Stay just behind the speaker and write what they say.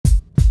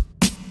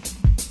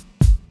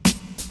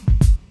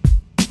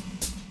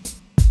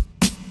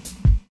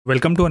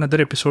Welcome to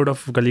another episode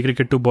of Gully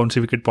Cricket to Bouncy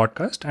Wicket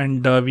podcast.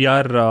 And we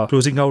are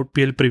closing out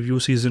PL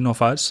preview season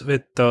of ours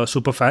with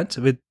super fans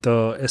with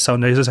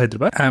Sunrisers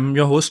Hyderabad. I'm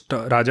your host,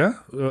 Raja,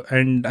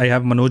 and I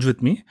have Manoj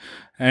with me.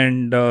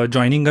 And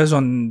joining us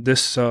on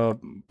this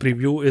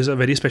preview is a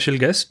very special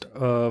guest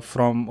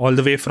from all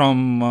the way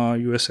from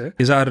USA.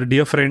 He's our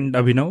dear friend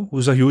Abhinav,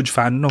 who's a huge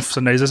fan of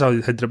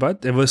Sunrisers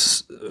Hyderabad ever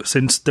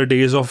since the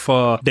days of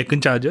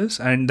Deccan Chargers,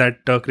 and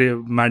that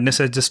madness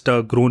has just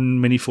grown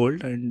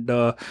manyfold.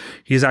 And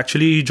he's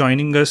actually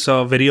joining us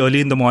very early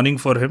in the morning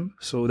for him.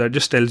 So that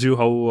just tells you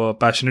how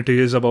passionate he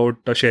is about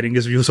sharing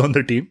his views on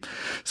the team.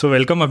 So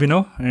welcome,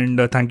 Abhinav,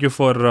 and thank you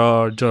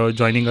for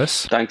joining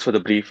us. Thanks for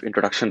the brief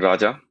introduction,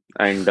 Raja.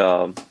 And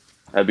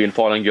I've been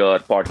following your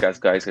podcast,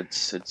 guys.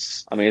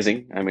 It's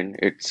amazing. I mean,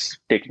 it's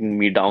taking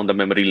me down the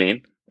memory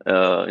lane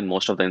in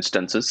most of the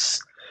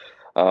instances,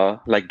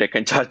 like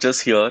Deccan Chargers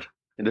here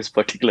in this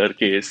particular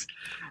case.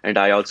 And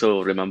I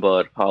also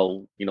remember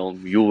how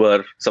you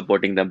were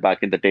supporting them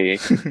back in the day,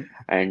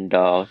 and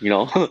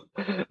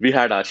we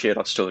had our share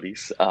of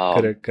stories.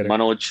 Correct.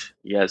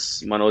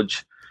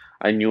 Manoj,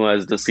 I knew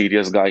as the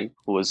serious guy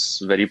who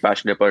was very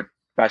passionate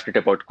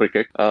about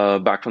cricket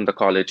back from the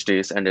college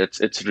days, and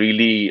it's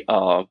really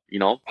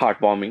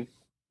heartwarming.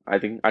 I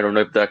don't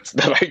know if that's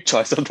the right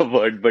choice of the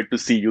word, but to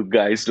see you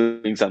guys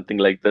doing something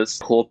like this,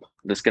 hope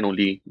this can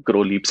only grow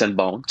leaps and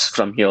bounds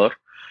from here.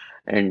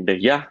 And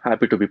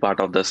happy to be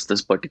part of this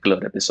particular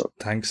episode.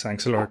 Thanks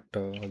a lot,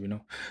 Abhinav.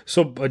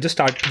 So just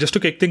to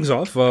kick things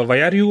off,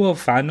 why are you a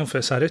fan of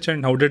SRH,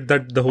 and how did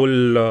the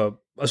whole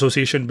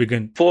association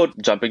begin? Before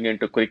jumping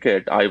into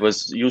cricket, I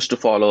was used to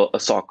follow a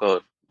soccer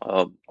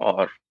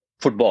or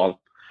football,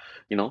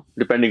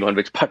 depending on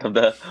which part of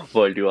the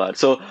world you are.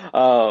 So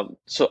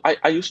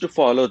I used to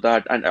follow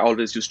that, and I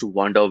always used to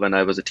wonder when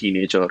I was a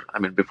teenager, I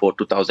mean, before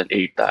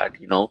 2008, that,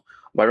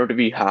 why don't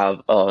we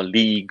have a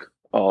league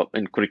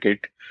in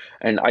cricket?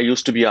 And I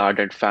used to be an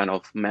ardent fan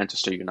of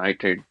Manchester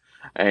United.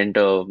 And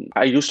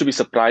I used to be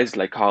surprised,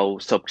 like how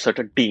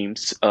certain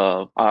teams,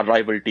 our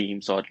rival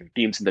teams or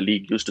teams in the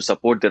league, used to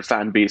support their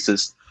fan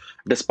bases,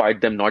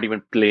 despite them not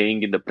even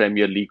playing in the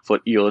Premier League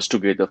for years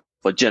together,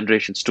 for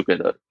generations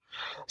together.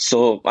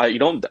 So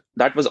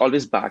that was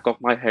always back of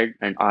my head,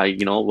 and I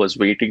was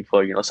waiting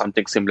for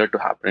something similar to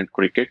happen in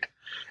cricket.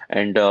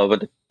 And when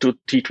the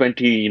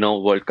T20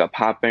 World Cup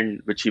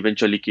happened, which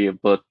eventually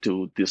gave birth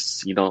to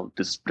this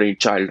this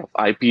brainchild of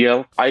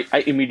IPL,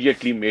 I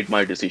immediately made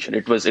my decision.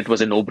 It was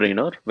a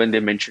no-brainer when they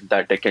mentioned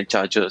that Deccan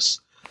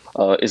Chargers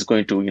is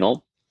going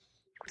to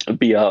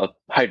be a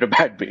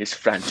Hyderabad-based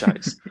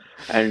franchise.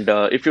 And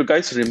if you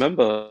guys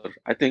remember,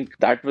 I think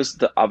that was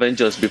the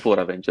Avengers before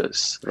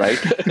Avengers, right?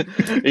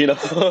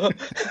 The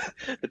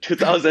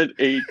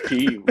 2008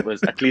 team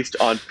was, at least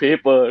on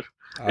paper,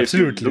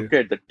 Absolutely. If you look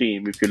at the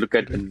team, if you look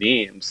at the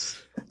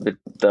names, with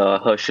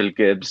Herschel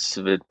Gibbs,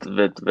 with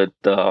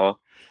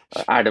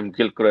Adam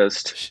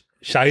Gilchrist,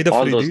 Shahid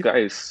all Afridi. those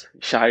guys,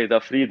 Shahid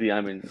Afridi. I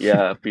mean,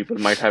 people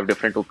might have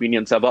different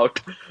opinions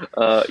about,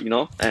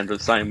 Andrew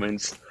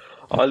Simons,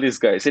 all these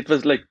guys. It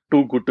was like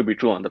too good to be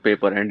true on the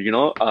paper. And,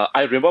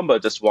 I remember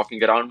just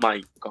walking around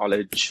my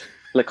college,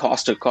 like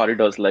hostel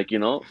corridors, like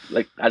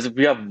as if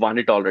we have won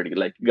it already.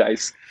 Like,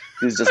 guys,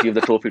 please just give the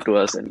trophy to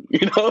us, and, we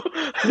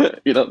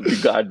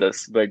got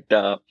this. But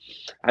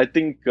I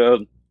think,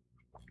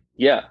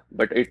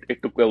 but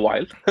it took a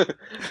while.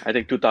 I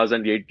think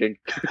 2008 didn't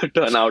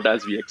turn out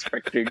as we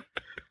expected.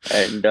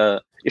 And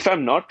if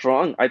I'm not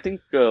wrong, I think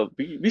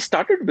we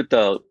started with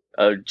a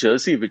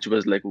jersey which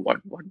was like what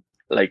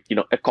like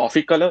a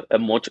coffee color, a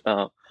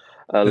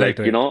Right.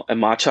 a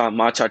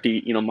matcha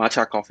tea,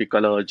 matcha coffee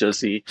color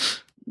jersey.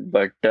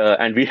 But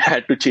and we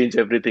had to change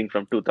everything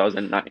from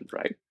 2009,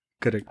 right?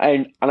 Correct.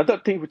 And another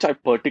thing which I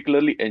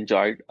particularly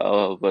enjoyed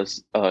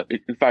was,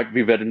 in fact,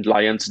 we were in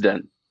Lions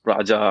Den,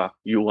 Raja,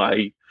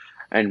 UI,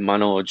 and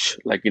Manoj.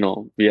 Like,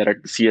 we are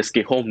at the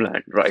CSK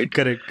homeland, right?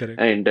 Correct.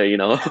 And,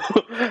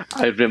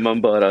 I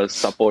remember us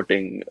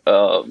supporting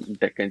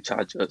Deccan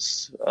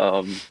Chargers.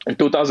 In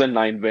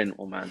 2009 win,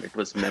 oh man, it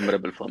was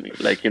memorable for me.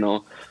 Like,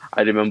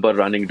 I remember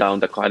running down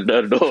the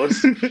corridor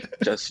doors,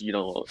 just,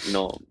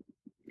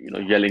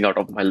 yelling out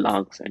of my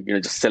lungs, and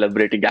just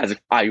celebrating as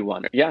if I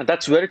won it. Yeah,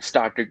 that's where it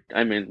started.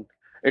 I mean,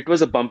 it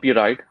was a bumpy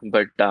ride,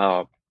 but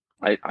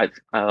I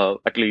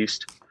at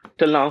least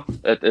till now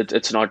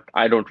it's not.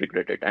 I don't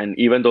regret it. And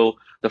even though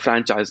the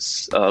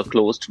franchise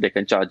closed,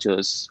 Deccan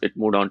Chargers, it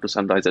moved on to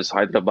Sunrisers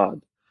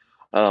Hyderabad.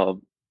 Uh,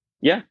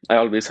 I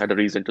always had a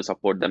reason to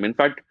support them. In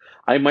fact,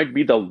 I might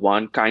be the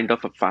one kind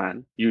of a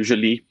fan.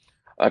 Usually,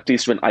 at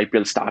least when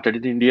IPL started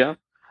in India,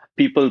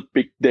 people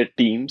pick their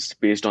teams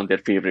based on their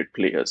favorite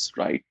players,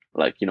 right?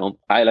 Like,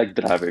 I like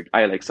Dravid,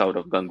 I like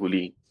Saurav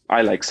Ganguly,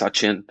 I like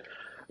Sachin.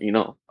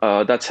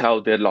 That's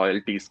how their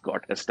loyalties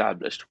got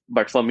established.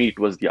 But for me, it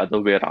was the other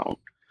way around.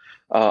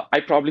 I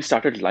probably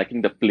started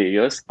liking the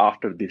players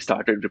after they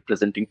started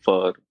representing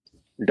for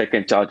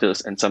Deccan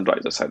Chargers and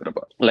Sunrisers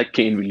Hyderabad, like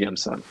Kane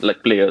Williamson,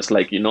 like players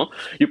like,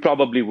 you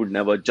probably would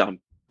never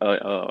jump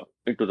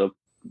into the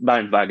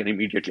bandwagon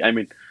immediately. I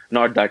mean,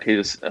 not that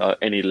he's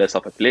any less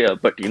of a player,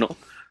 but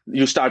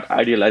you start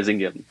idealizing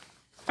him.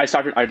 I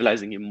started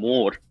idolizing him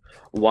more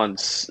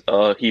once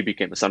he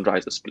became a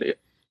Sunrisers player.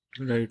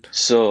 Right.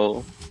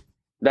 So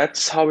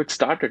that's how it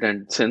started,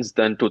 and since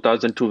then,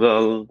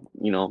 2012,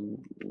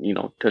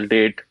 till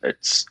date,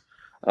 it's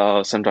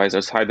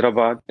Sunrisers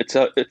Hyderabad.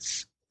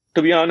 It's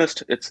to be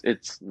honest,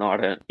 it's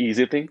not an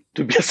easy thing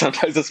to be a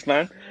Sunrisers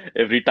fan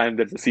every time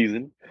there's a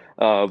season,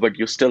 but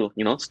you still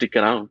stick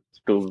around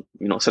to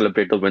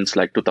celebrate the wins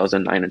like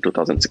 2009 and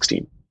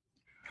 2016.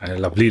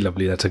 Lovely,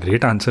 lovely. That's a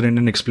great answer and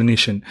an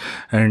explanation.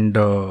 And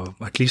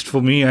at least for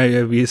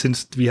me,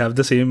 since we have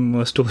the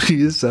same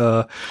stories,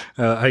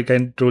 I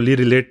can totally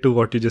relate to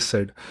what you just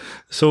said.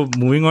 So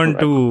moving on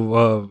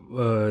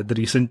to the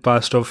recent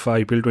past of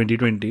IPL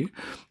 2020,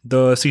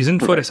 the season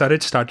for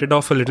SRH started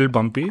off a little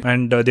bumpy,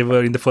 and they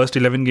were in the first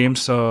 11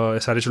 games.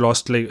 SRH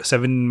lost like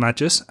 7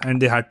 matches,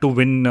 and they had to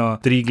win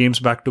 3 games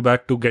back to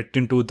back to get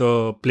into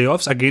the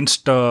playoffs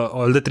against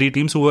all the 3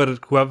 teams who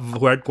had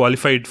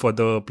qualified for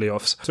the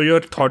playoffs. So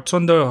your thoughts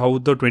on how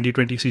the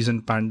 2020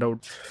 season panned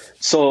out?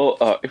 So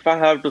if I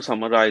have to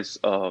summarize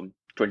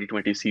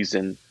 2020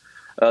 season,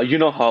 you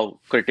know how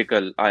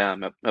critical I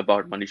am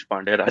about Manish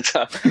Pandey,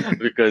 Raja,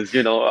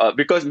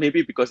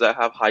 because I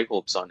have high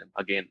hopes on him.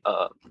 Again,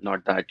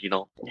 not that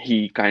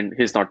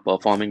he's not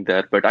performing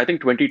there, but I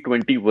think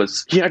 2020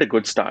 he had a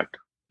good start.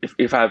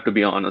 If I have to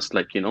be honest,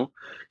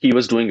 he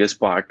was doing his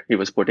part. He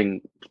was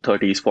putting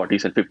 30s,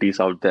 40s, and 50s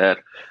out there,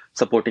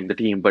 supporting the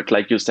team. But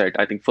like you said,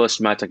 I think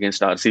first match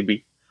against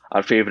RCB,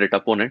 our favorite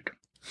opponent,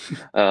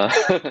 uh,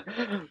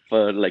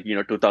 for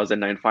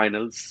 2009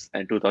 finals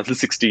and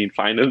 2016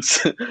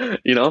 finals.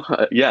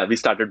 We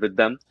started with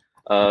them.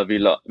 We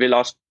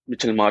lost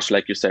Mitchell Marsh,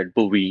 like you said,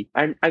 Bowie,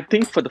 and I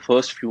think for the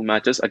first few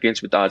matches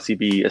against with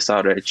RCB,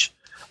 SRH,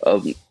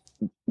 um,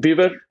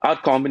 our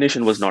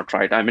combination was not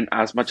right. I mean,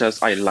 as much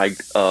as I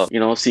liked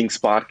seeing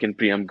spark in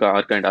Priyam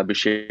Garg and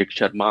Abhishek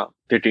Sharma,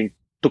 they didn't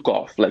took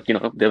off.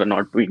 They were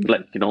not being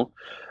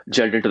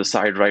gelled into the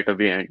side right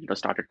away and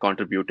started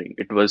contributing.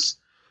 It was,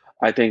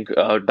 I think,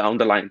 down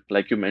the line,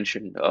 like you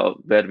mentioned,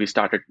 where we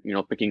started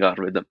picking our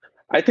rhythm.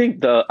 I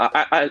think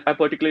I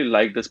particularly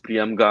like this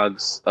Priyam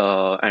Garg's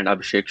and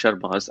Abhishek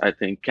Sharma's, I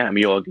think,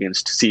 cameo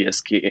against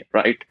CSK,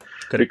 right?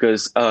 Correct.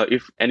 Because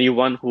if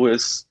anyone who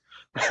is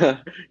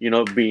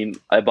been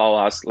above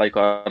us,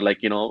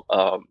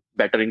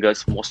 bettering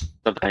us most of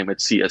the time at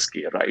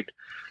CSK, right?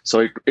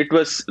 So it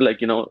was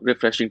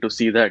refreshing to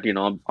see that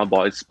our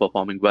boys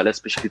performing well,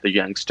 especially the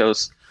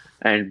youngsters,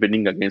 and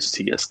winning against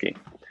CSK.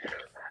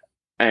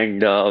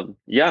 And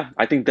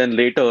I think then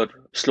later,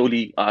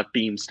 slowly our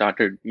team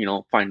started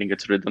finding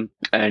its rhythm,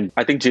 and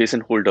I think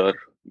Jason Holder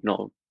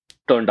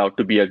turned out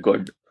to be a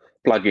good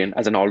plug-in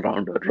as an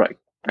all-rounder, right,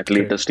 at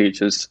later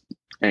stages,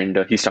 and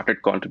he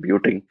started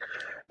contributing.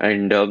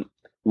 And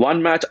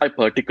one match I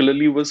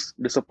particularly was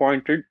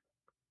disappointed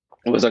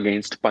was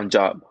against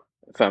Punjab,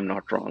 if I'm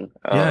not wrong.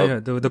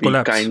 The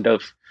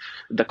collapse.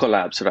 The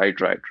collapse, right.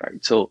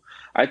 So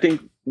I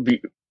think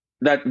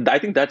I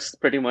think that's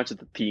pretty much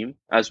the theme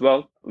as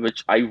well,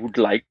 which I would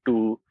like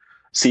to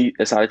see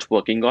SRH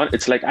working on.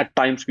 It's like at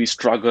times we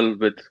struggle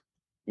with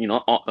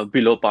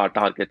below par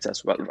targets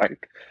as well, right?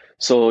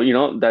 So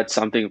that's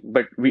something,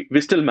 but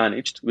we still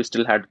managed. We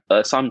still had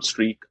some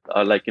streak,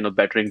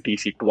 bettering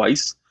TC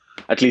twice,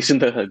 at least in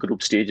the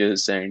group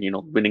stages, and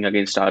winning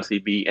against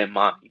RCB,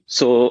 MI.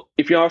 So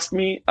if you ask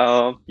me,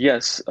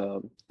 yes,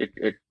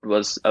 it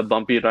was a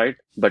bumpy ride,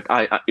 but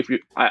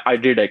I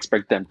did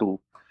expect them to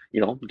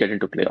get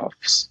into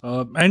playoffs.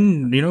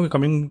 And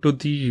coming to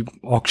the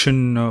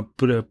auction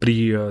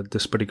pre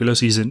this particular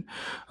season,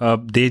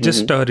 they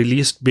just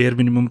released bare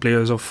minimum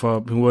players of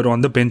who were on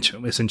the bench,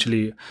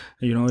 essentially.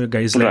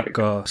 Guys like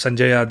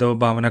Sanjay Yadav,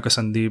 Bhavana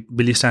Kasandeep,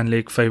 Billy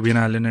Stanlake, Fabian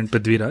Allen, and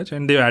Prithviraj,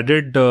 and they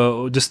added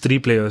just 3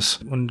 players: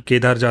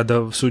 Kedar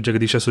Jadhav,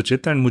 Jagdisha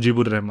Suchit, and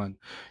Mujibur Rahman.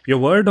 Your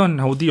word on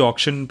how the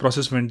auction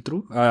process went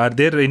through? Are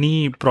there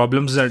any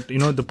problems that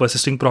the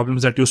persisting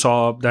problems that you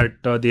saw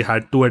that they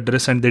had to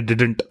address and they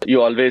didn't?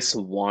 You always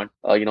want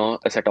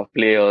a set of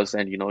players,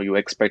 and you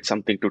expect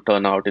something to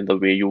turn out in the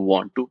way you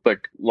want to. But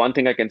one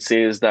thing I can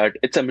say is that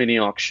it's a mini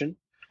auction,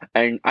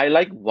 and I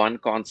like one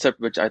concept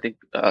which I think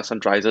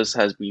Sunrisers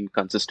has been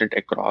consistent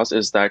across,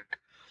 is that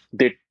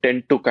they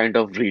tend to kind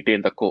of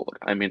retain the core.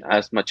 I mean,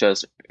 as much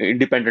as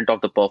independent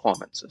of the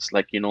performances,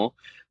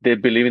 they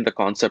believe in the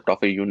concept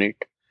of a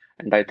unit,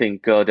 and I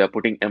think they're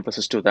putting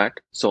emphasis to that.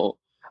 So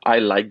I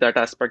like that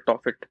aspect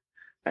of it.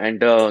 And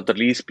the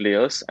release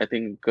players, I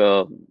think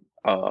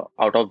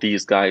out of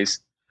these guys,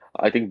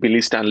 I think Billy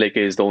Stanlake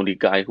is the only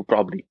guy who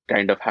probably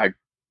kind of had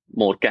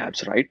more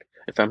caps, right?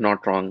 If I'm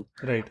not wrong.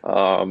 Right.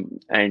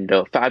 And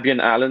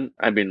Fabian Allen,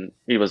 I mean,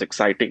 he was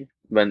exciting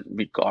when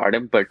we got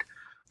him, but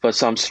for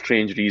some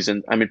strange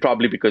reason, I mean,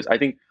 probably because I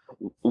think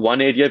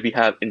one area we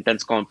have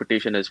intense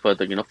competition is for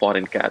the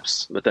foreign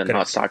caps within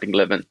our starting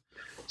 11.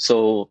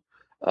 So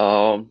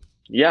but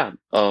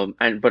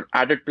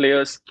added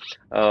players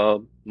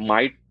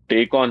might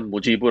take on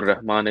Mujibur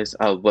Rahman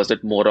was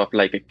it more of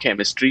like a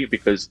chemistry,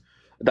 because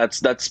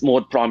that's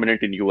more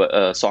prominent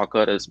in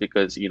soccer, is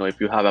because if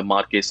you have a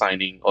marquee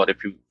signing, or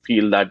if you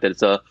feel that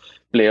there's a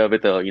player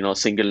with a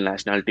single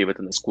nationality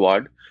within the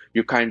squad,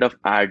 you kind of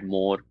add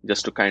more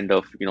just to kind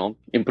of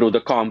improve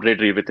the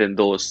camaraderie within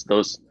those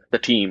the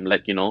team,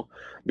 like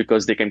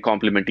because they can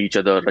complement each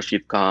other,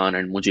 Rashid Khan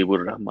and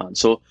Mujibur Rahman.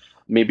 So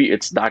maybe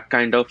it's that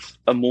kind of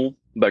a move,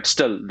 but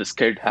still this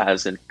kid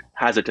has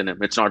it in him.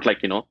 It's not like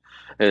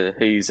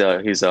he's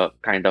a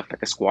kind of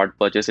like a squad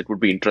purchase. It would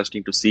be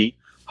interesting to see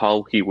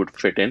how he would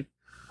fit in.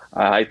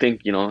 I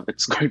think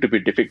it's going to be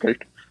difficult,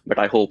 but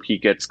I hope he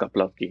gets a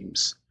couple of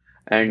games.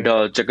 And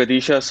Right.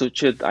 Jagadisha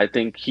Suchit, I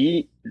think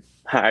he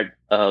had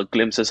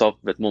glimpses of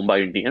with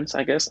Mumbai Indians.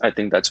 I guess I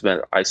think that's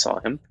where I saw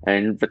him,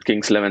 and with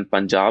Kings 11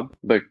 Punjab.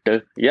 But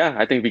yeah,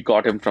 I think we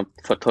got him for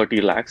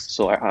 30 lakhs.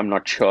 So I'm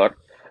not sure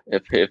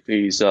if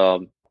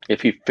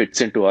he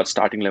fits into our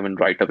starting 11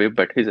 right away.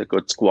 But he's a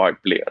good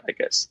squad player, I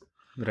guess.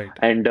 Right.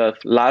 And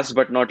last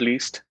but not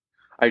least,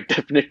 I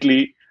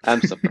definitely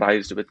am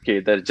surprised with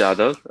Kedar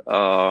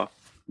Jadhav.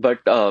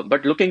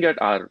 But looking at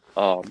our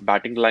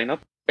batting lineup,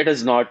 it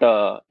is not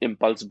a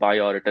impulse buy,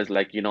 or it is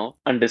like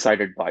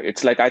undecided buy.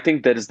 It's like I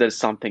think there's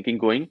some thinking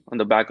going on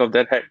the back of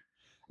their head,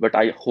 but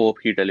I hope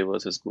he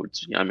delivers his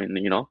goods. I mean,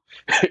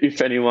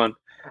 if anyone,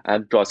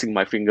 I'm crossing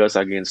my fingers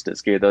against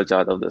this Kedar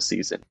Jadhav this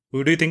season.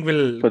 Who do you think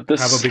will But have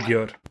a this, big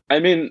year? I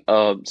mean,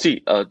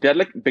 see, they're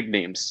like big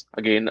names.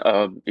 Again,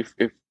 if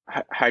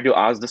had you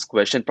asked this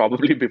question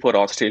probably before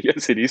Australia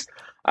series,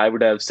 I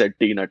would have said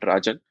T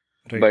Natarajan.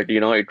 Right. But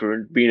it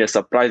wouldn't be a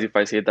surprise if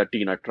I say that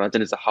T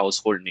Natarajan is a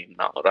household name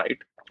now, right?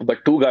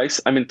 But three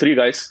guys,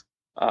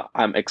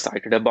 I'm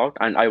excited about,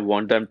 and I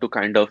want them to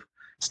kind of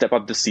step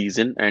up the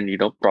season and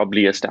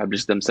probably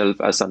establish themselves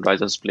as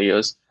Sunrisers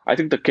players. I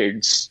think the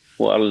kids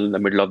who are in the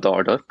middle of the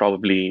order,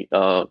 probably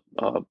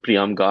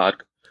Priyam Garg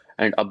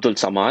and Abdul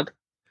Samad,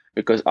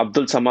 because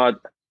Abdul Samad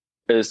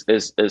is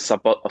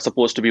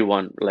supposed to be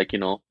one, like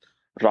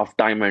rough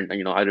time. And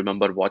I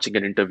remember watching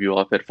an interview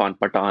of Irfan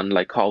Pathan,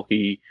 like how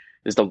he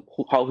was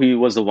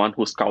the one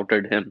who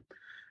scouted him,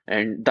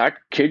 and that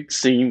kid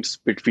seems a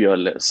bit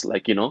fearless,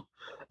 like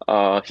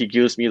he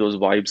gives me those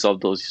vibes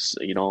of those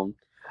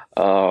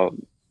uh,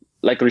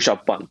 like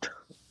Rishabh Pant.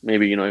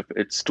 Maybe if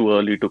it's too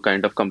early to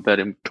kind of compare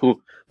him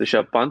to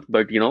Rishabh Pant,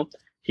 but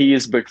he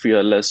is a bit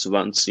fearless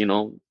once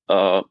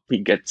he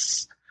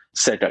gets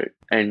settled.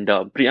 And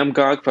Priyam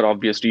Garg, for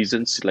obvious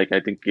reasons, like I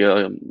think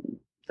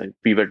like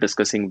we were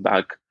discussing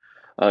back,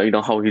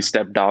 how he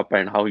stepped up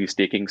and how he's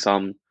taking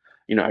some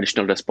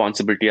additional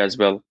responsibility as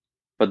well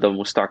for the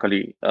Mustaq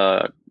Ali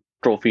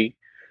trophy.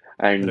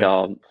 And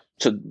Right.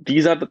 so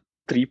these are the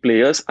three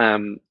players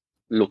I'm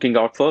looking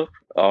out for.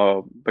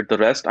 But the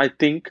rest, I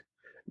think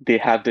they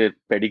have their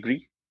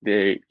pedigree.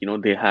 They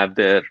have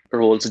their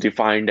roles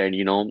defined, and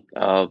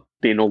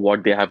they know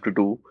what they have to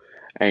do.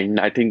 And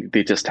I think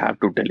they just have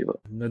to deliver.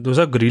 Those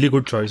are really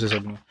good choices,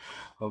 Abhinav.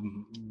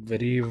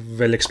 Very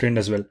well explained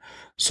as well.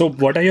 So,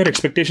 what are your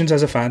expectations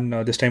as a fan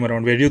this time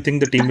around? Where do you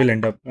think the team will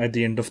end up at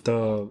the end of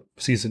the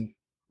season?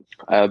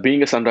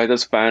 Being a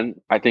Sunrisers fan,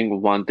 I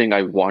think one thing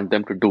I want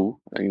them to do,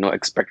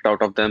 expect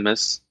out of them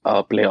is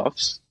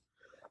playoffs.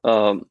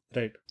 Um,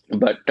 Right.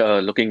 but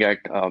looking at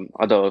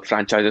other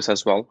franchises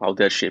as well, how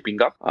they're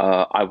shaping up,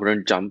 I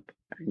wouldn't jump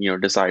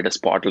and decide a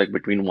spot like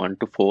between 1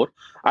 to 4.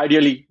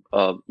 Ideally,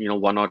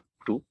 one or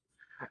two,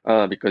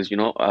 because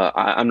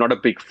I'm not a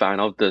big fan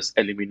of this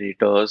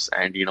eliminators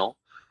and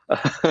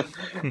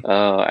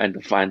and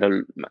the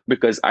final,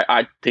 because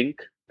I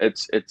think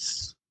it's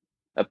it's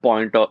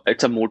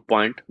a moot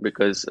point,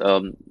 because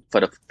for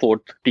a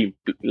fourth team,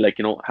 like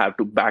have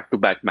to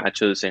back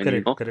matches, and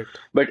Correct. Correct.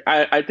 but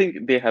I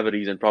think they have a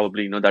reason,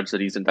 probably that's the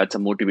reason, that's a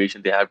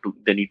motivation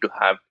they need to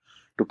have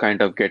to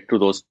kind of get to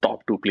those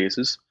top two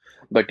places.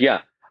 But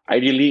yeah,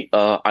 ideally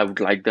I would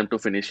like them to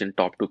finish in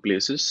top two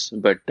places,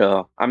 but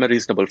I'm a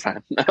reasonable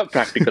fan, a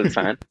practical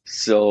fan.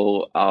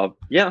 So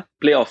yeah,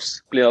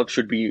 playoffs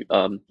should be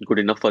good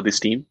enough for this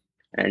team,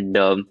 and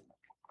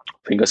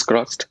fingers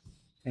crossed.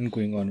 And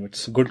going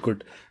onwards. Good,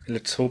 good.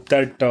 Let's hope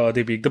that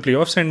they make the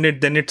playoffs, and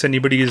then it's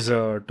anybody's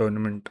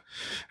tournament.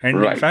 And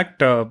in Right.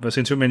 fact,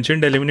 since you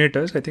mentioned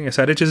eliminators, I think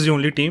SRH is the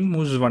only team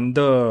who's won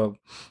the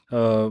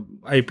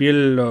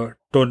IPL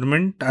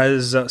tournament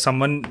as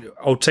someone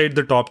outside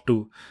the top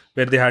two,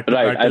 where they had to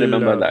Right, I battle,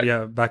 remember that.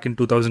 yeah, back in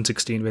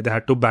 2016, where they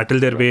had to battle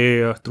their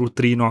way through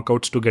 3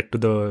 knockouts to get to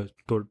the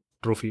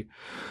trophy.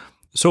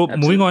 So moving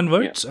Absolutely.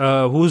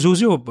 Yeah. onwards,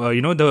 who's your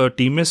the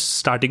team is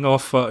starting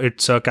off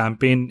its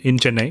campaign in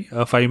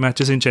Chennai, 5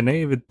 matches in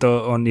Chennai with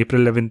on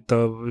April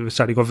 11th,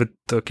 starting off with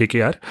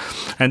KKR,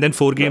 and then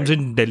 4 games Right.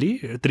 in Delhi,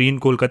 3 in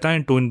Kolkata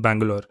and 2 in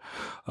Bangalore.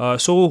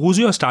 So who's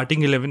your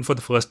starting 11 for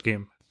the first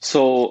game?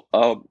 So,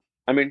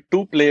 I mean,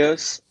 two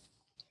players,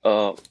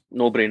 no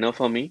brainer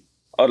for me,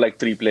 or like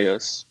three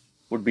players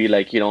would be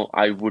like,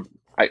 I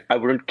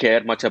wouldn't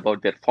care much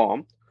about their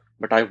form,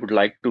 but I would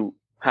like to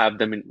have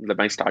them in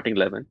my starting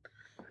 11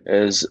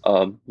 is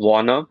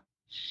Warner,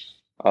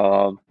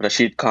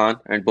 Rashid Khan,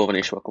 and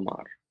Bhuvaneshwar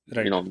Kumar.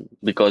 Right.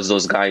 Because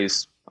those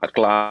guys are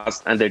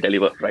class and they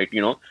deliver, right?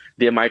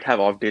 They might have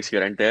off days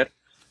here and there,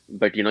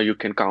 but you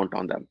can count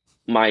on them.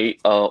 My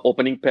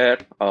opening pair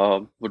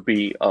would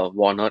be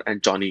Warner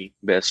and Johnny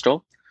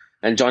Bairstow.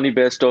 And Johnny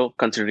Bairstow,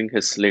 considering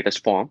his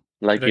latest form,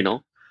 Right.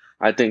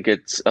 I think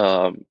it's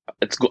good.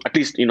 At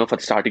least for the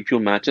starting few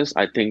matches,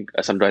 I think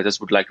Sunrisers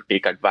would like to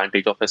take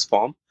advantage of his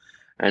form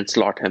and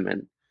slot him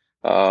in.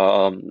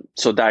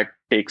 So that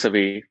takes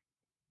away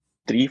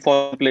three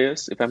foreign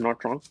players, if I'm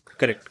not wrong.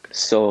 Correct.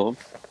 So,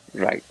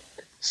 right.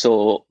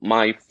 So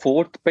my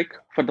fourth pick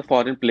for the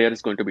foreign player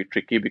is going to be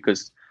tricky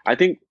because I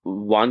think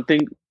one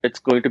thing it's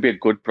going to be a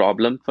good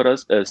problem for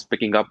us is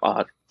picking up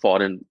our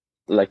foreign,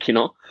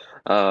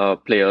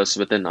 players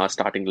within our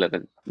starting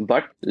 11.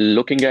 But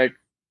looking at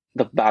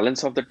the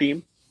balance of the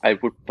team, I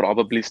would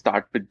probably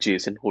start with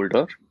Jason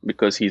Holder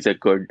because he's a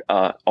good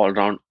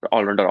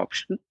all-rounder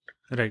option.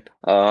 Right.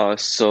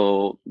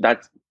 So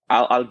that's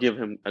I'll give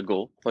him a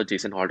go for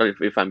Jason Holder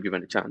if I'm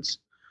given a chance.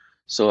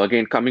 So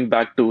again, coming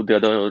back to the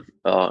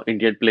other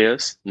Indian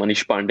players,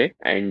 Manish Pandey,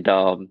 and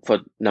for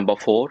number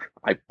 4,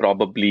 I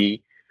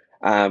probably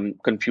am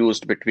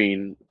confused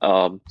between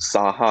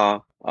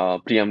Saha,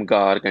 Priyam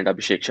Garg, and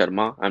Abhishek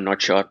Sharma. I'm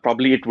not sure.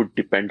 Probably it would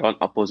depend on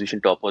opposition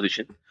to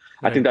opposition.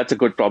 I think Right. that's a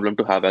good problem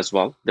to have as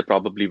well. They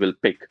probably will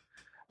pick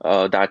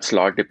that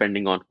slot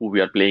depending on who we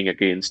are playing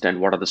against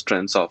and what are the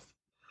strengths of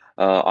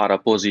our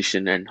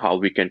opposition and how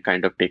we can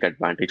kind of take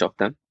advantage of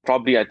them.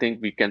 Probably, I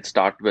think we can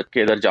start with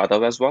Kedar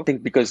Jadhav as well. I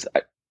think because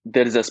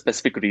there is a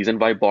specific reason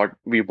why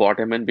we bought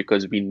him in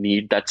because we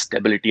need that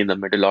stability in the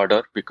middle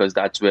order because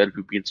that's where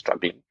we've been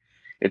struggling.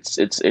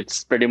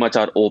 It's pretty much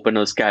our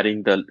openers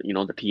carrying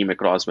the team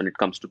across when it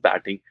comes to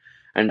batting,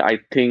 and I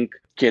think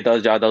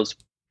Kedar Jadhav's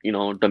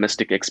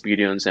domestic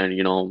experience and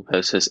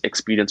his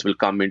experience will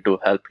come into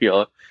help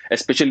here,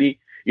 especially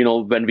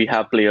when we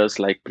have players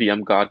like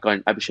Priyam Garg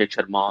and Abhishek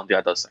Sharma on the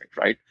other side,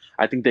 right?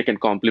 I think they can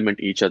complement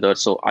each other.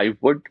 So I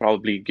would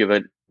probably give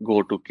it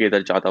go to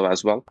Kedar Jadhav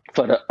as well.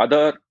 For the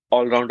other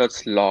all-rounder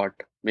slot,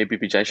 maybe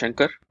Vijay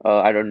Shankar.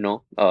 I don't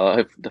know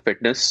if the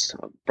fitness,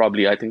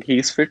 probably I think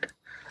he's fit.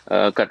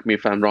 Cut me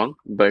if I'm wrong,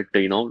 but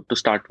to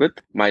start with,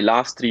 my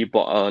last two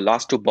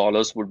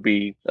bowlers would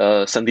be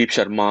Sandeep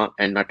Sharma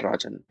and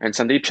Natarajan. And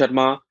Sandeep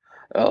Sharma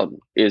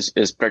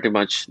is pretty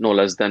much no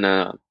less than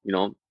a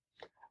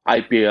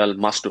IPL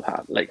must to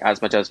have. Like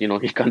as much as he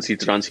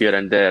concedes runs here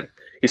and there,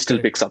 he still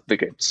Correct. picks up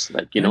wickets.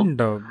 And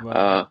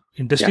Yeah,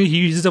 interestingly,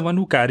 he is the one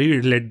who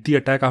led the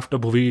attack after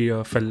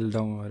Bhuvi fell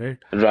down, right?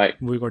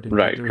 right, Bhuvi got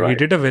right, injured. He right,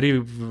 did a very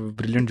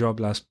brilliant job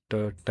last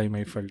time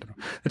I felt.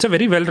 It's a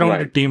very well-rounded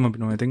right. team.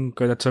 I think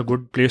that's a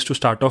good place to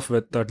start off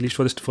with, at least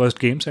for the first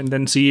games, and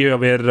then see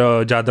where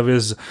Jadhav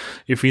is,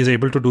 if he's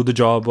able to do the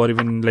job, or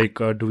even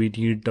do we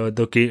need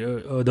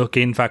the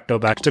Kane factor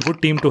back? It's a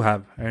good team to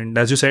have, and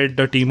as you said,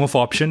 a team of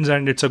options,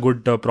 and it's a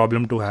good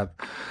problem to have.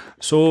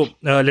 So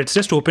let's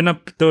just open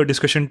up the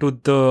discussion to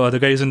the other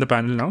guys in the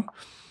panel now.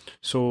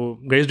 So,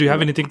 guys, do you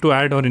have anything to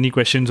add or any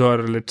questions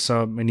or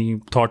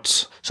any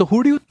thoughts? So,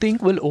 who do you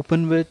think will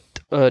open with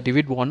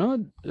David Warner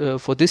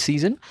for this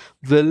season?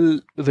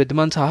 Will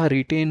Wriddhiman Saha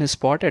retain his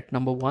spot at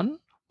number 1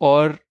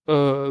 or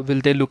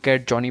will they look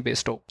at Johnny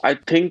Bairstow? I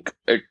think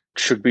it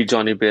should be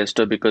Johnny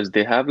Bairstow because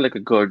they have like a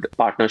good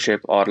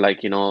partnership or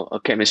a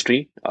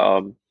chemistry.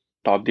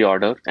 Top the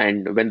order,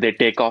 and when they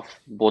take off,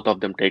 both of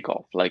them take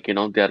off.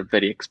 They are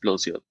very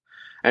explosive.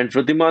 And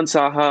Wriddhiman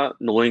Saha,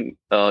 knowing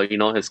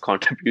his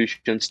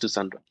contributions to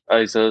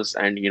Sunrisers,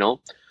 and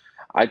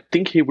I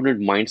think he wouldn't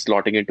mind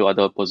slotting into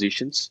other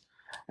positions,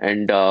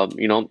 and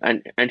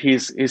and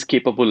he's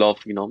capable of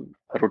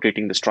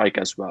rotating the strike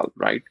as well,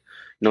 right?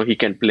 He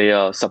can play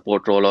a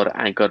support role or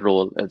anchor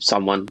role if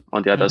someone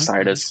on the other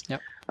side is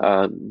Yep.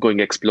 going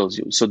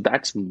explosive. So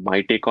that's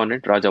my take on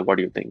it. Raja, what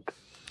do you think?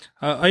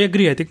 I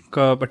agree. I think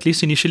at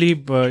least initially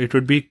it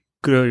would be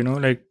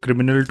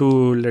criminal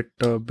to let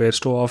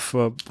Bairstow off,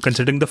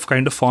 considering the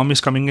kind of form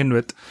he's coming in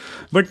with.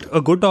 But a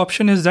good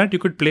option is that you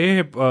could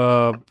play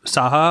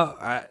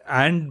Saha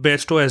and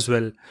Bairstow as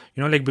well.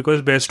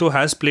 Because Bairstow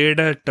has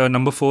played at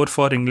number 4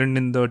 for England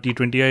in the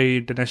T20I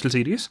International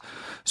Series,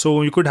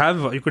 so you could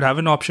have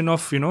an option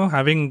of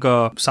having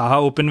Saha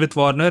open with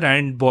Warner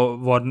and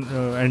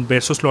and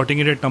Bairstow slotting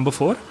it at number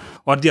 4.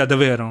 Or the other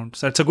way around.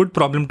 So that's a good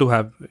problem to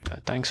have.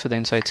 Thanks for the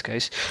insights,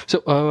 guys.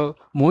 So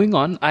moving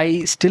on,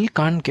 I still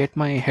can't get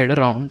my head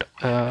around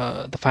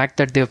the fact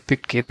that they've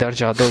picked Kedar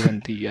Jadhav in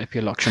the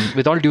IPL auction.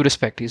 With all due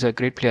respect, he's a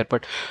great player,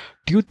 but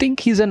do you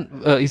think he's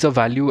a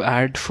value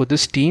add for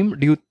this team?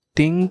 Do you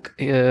think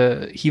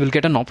he will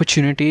get an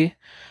opportunity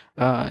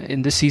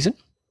in this season?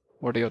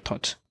 What are your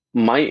thoughts?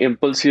 My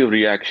impulsive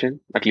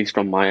reaction, at least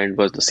from my end,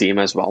 was the same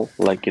as well.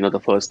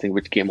 The first thing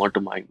which came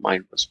onto my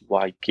mind was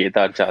why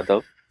Kedar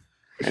Jadhav?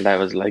 And I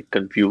was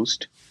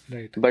confused.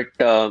 Right. But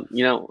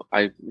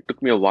it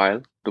took me a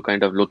while to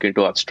kind of look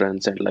into our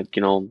strengths and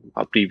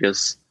our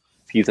previous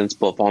season's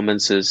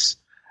performances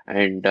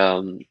and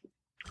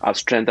our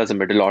strength as a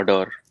middle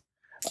order.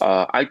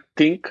 I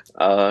think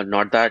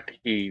not that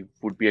he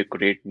would be a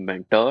great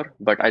mentor,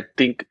 but I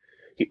think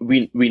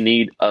we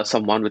need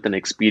someone with an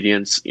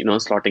experience,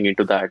 slotting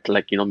into that,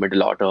 like,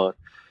 middle order,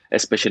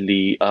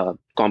 especially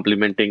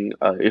complementing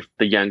if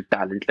the young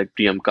talent like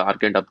Priyam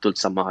Karg and Abdul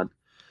Samad.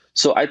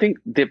 So I think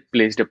they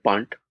placed a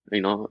punt.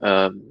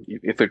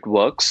 If it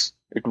works,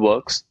 it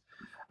works.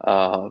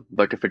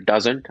 But if it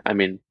doesn't, I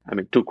mean,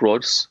 2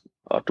 crores,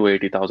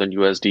 280,000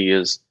 USD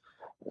is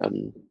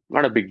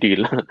not a big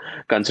deal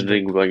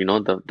considering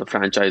the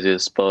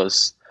franchise's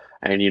purse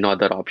and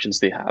other options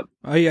they have.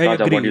 I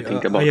Raja, agree. what do you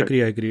think about I it?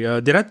 agree. I agree.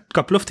 There are a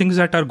couple of things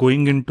that are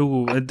going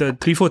into the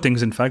 3-4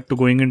 things, in fact, to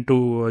going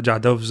into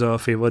Jadav's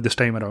favor this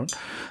time around.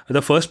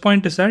 The first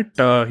point is that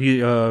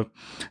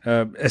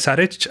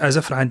SRH as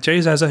a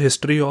franchise has a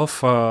history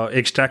of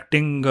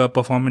extracting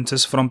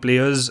performances from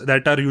players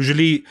that are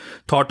usually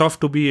thought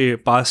of to be a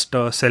past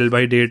sell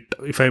by date.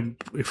 If I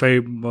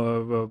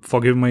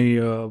forgive my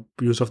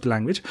use of the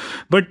language,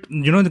 but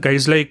the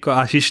guys like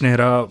Ashish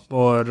Nehra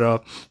or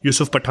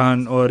Yusuf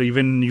Pathan or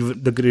even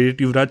the great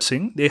Yuvraj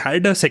Singh, they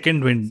had a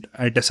second wind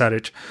at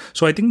SRH.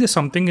 So I think there's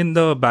something in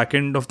the back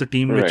end of the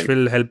team which Right.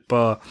 will help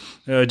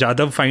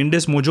Jadav find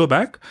his mojo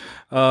back.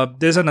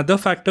 There's another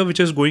factor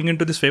which is going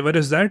into this favor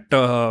is that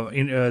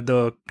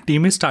the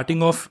team is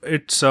starting off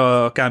its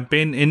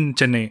campaign in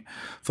Chennai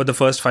for the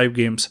first 5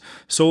 games.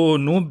 So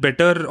no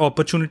better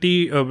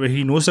opportunity.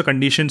 He knows the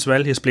conditions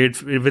well. He's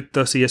played with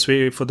the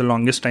CSV for the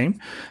longest time,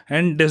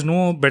 and there's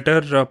no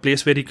better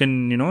place where he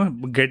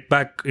can get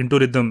back into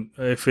rhythm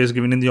if he's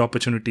given in the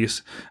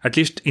opportunities. At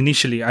least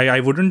initially, I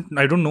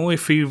don't know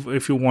if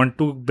you want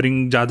to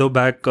bring Jadhav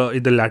back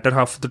in the latter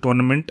half of the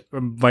tournament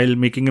while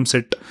making him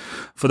sit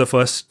for the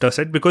first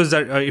set, because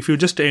that, if you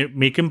just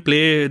make him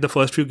play the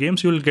first few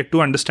games, you'll get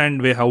to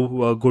understand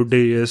how good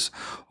he is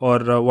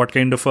or what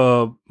kind of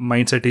a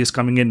mindset he's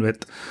coming in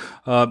with.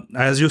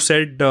 As you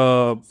said,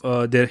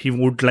 there he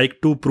would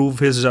like to prove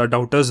his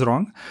doubters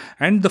wrong.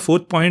 And the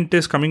fourth point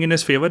is coming in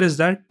his favor is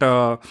that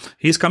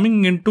he's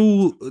coming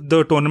into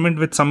the tournament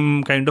with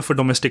some kind of a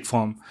domestic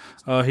form.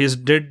 He's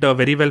did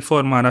very well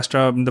for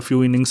Maharashtra in the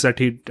few innings that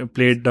he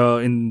played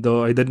either in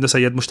the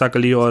Syed Mushtaq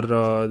Ali or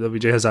the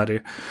Vijay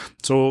Hazare.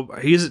 So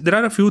there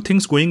are a few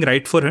things going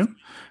right for him.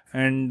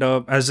 And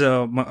as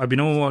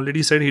Abhinav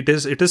already said, it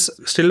is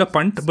still a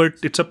punt, but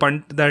it's a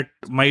punt that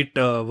might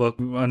work.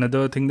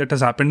 Another thing that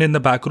has happened in the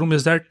back room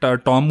is that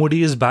Tom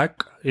Moody is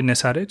back in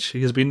SRH.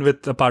 He has been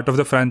with a part of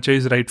the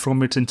franchise right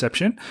from its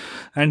inception,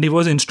 and he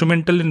was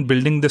instrumental in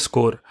building this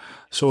core.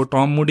 So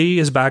Tom Moody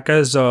is back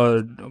as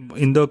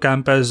in the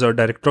camp as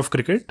director of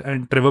cricket,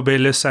 and Trevor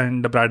Bayliss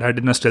and Brad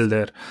Haddin are still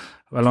there,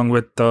 along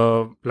with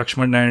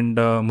Lakshman and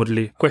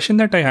Murli. Question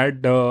that I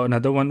had,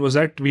 another one, was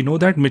that we know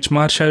that Mitch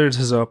Marsh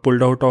has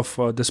pulled out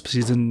of this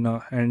season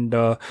and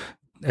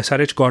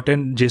SRH got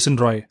in Jason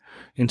Roy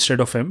instead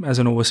of him as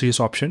an overseas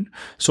option.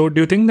 So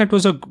do you think that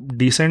was a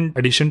decent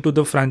addition to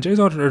the franchise,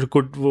 or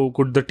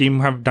could the team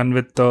have done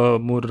with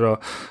more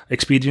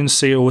experienced,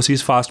 say,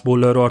 overseas fast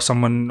bowler or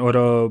someone, or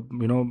a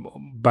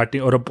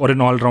batting or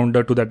an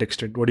all-rounder to that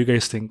extent? What do you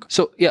guys think?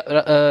 So yeah,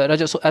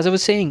 Raja. So as I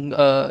was saying,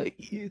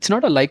 it's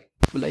not a like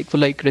for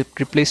like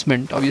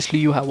replacement. Obviously,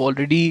 you have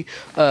already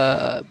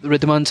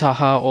Riddhiman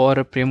Saha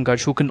or Prem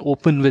Garg who can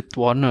open with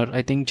Warner.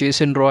 I think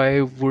Jason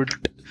Roy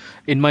would,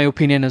 in my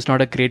opinion, is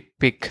not a great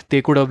pick.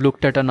 They could have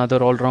looked at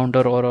another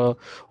all-rounder or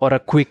a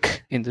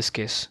quick in this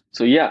case.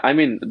 So yeah, I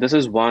mean, this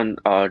is one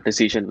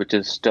decision which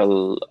is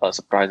still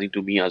surprising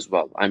to me as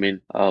well. I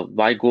mean,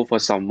 why go for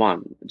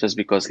someone just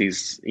because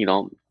he's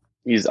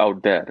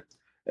out there?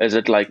 Is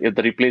it like if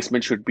the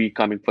replacement should be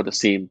coming for the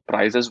same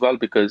price as well?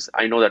 Because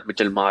I know that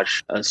Mitchell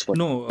Marsh is for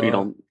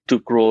 2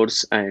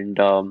 crores, and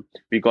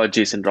we got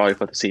Jason Roy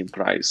for the same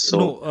price.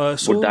 So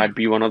would that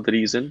be one of the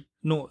reason?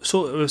 No,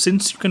 so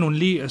since you can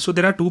only, so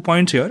there are 2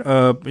 points here.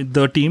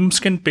 The teams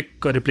can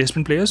pick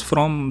replacement players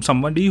from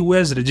somebody who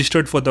has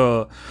registered for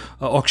the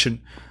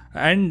auction,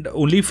 and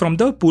only from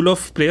the pool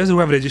of players who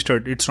have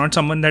registered. It's not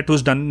someone that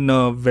was done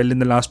well in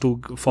the last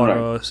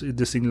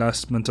this thing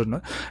last month or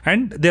not.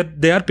 And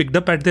they are picked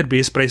up at their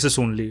base prices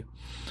only.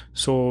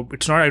 So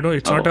it's not,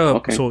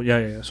 okay. So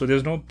yeah. So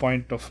there's no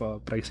point of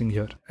pricing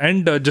here.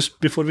 And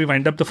just before we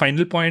wind up, the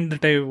final point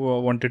that I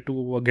wanted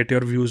to get your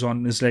views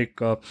on is like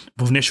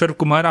Bhuvneshwar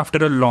Kumar,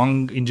 after a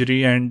long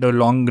injury and a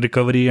long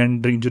recovery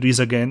and injuries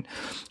again,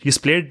 he's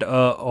played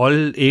all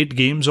 8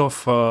 games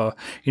of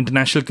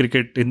international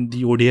cricket in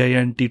the ODI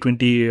and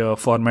T20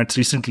 formats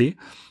recently.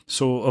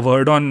 So a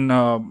word on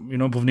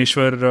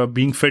Bhuvneshwar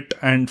being fit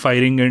and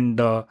firing,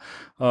 and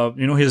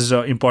his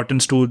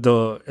importance to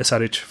the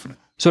SRH.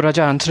 So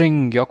Raja,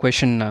 answering your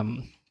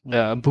question,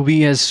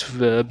 Bhuvi has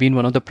been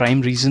one of the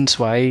prime reasons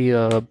why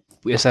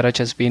SRH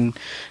has been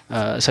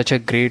such a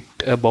great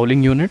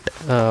bowling unit.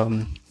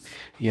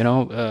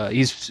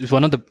 He's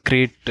one of the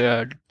great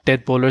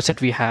death bowlers that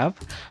we have.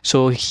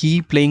 So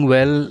he playing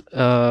well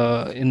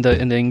in the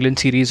England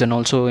series and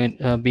also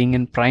in, being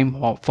in prime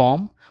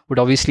form would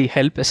obviously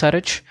help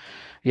SRH.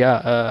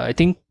 Yeah, I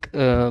think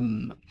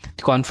the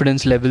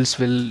confidence levels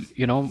will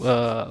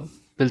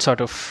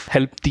sort of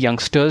help the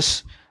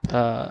youngsters.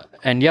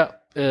 And yeah,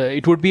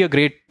 it would be a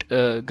great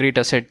great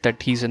asset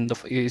that he's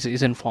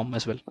is in form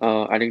as well.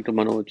 Adding to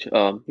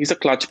Manoj, he's a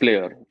clutch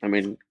player. I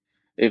mean,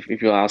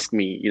 if you ask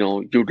me,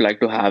 you'd like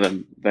to have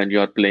him when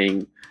you're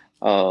playing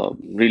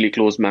really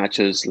close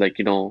matches, like,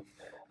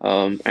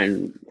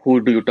 and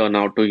who do you turn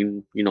out to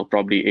in,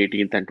 probably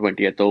 18th and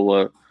 20th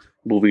over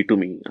Bhuvi to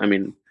me. I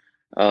mean,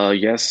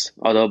 yes,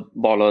 other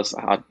ballers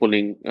are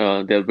pulling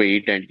their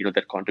weight and,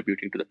 they're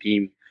contributing to the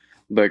team.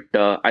 But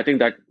I think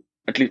that,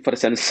 at least for a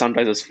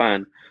Sunrisers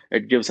fan,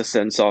 it gives a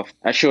sense of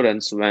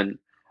assurance when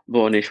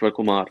Bhuvaneshwar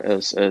Kumar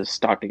is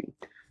starting.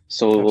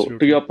 So, Absolutely.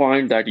 to your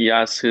point that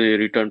yes, he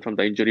returned from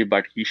the injury,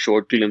 but he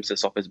showed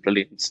glimpses of his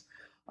brilliance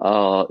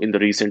in the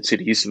recent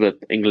series with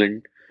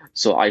England.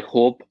 So, I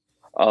hope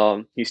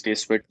he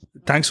stays fit.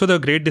 Thanks for the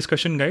great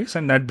discussion, guys.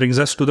 And that brings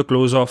us to the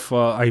close of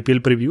IPL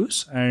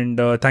previews. And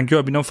thank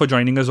you, Abhinav, for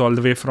joining us all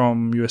the way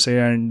from USA.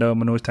 And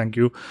Manoj, thank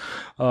you.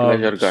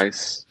 Pleasure,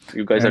 guys.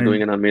 You guys are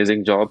doing an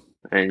amazing job.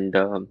 And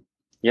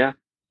yeah,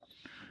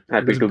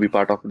 happy to be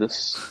part of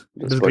this.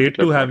 It was great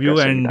to have you,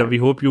 and we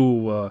hope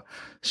you,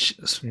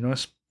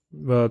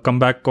 come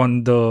back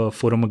on the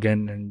forum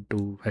again and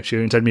to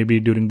share insight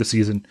maybe during the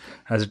season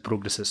as it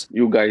progresses.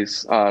 You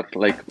guys are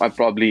like, I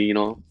probably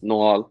know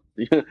all.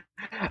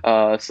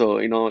 So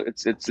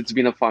it's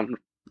been a fun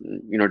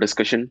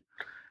discussion,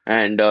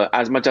 and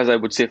as much as I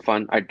would say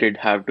fun, I did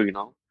have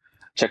to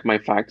check my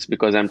facts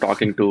because I'm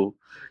talking to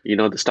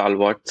the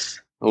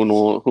stalwarts who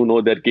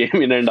know their game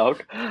in and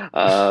out.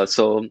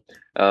 So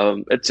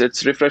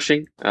it's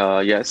refreshing.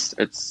 Yes,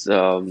 it's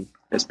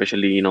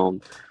especially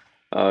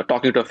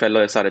talking to a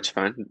fellow SRH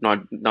fan.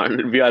 Not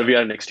we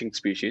are an extinct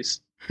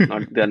species.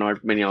 There are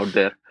not many out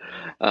there.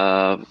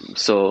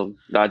 So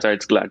Raja,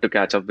 it's glad to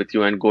catch up with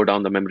you and go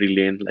down the memory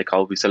lane, like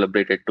how we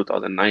celebrated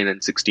 2009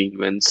 and 16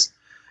 wins,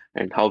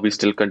 and how we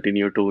still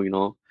continue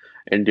to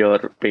endure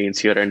pains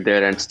here and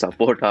there and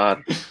support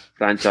our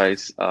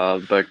franchise.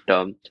 But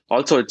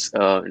also it's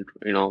for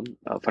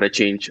a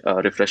change,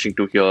 refreshing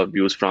to hear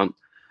views from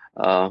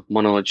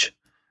Manoj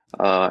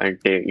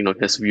and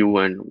his view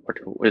and what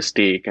his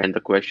take and the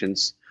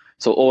questions.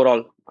 So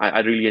overall, I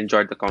really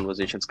enjoyed the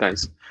conversations,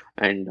 guys,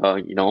 and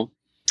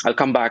I'll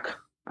come back.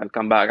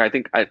 I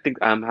think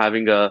I'm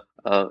having a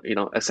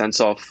sense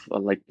of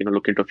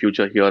look into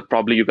future here.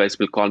 Probably you guys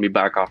will call me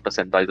back after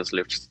Sunrisers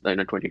lifts in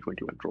a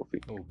 2021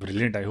 trophy. Oh,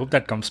 brilliant. I hope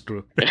that comes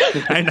true.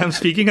 And I'm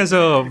speaking as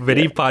a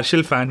very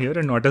partial fan here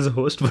and not as a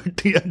host,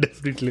 but yeah,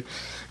 definitely.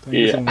 Thank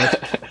you so much.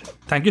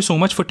 Thank you so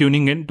much for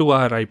tuning in to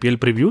our IPL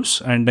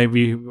previews, and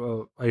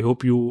I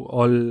hope you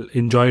all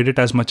enjoyed it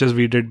as much as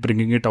we did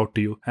bringing it out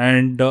to you.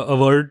 And a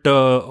word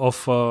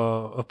of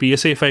a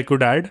PSA, if I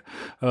could add,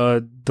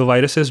 the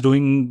virus is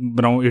doing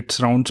its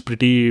rounds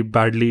pretty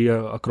badly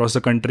across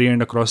the country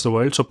and across the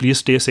world. So please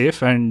stay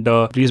safe and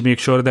please make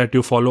sure that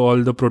you follow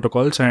all the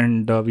protocols.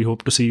 And we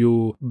hope to see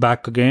you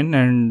back again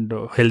and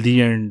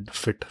healthy and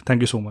fit.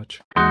 Thank you so much.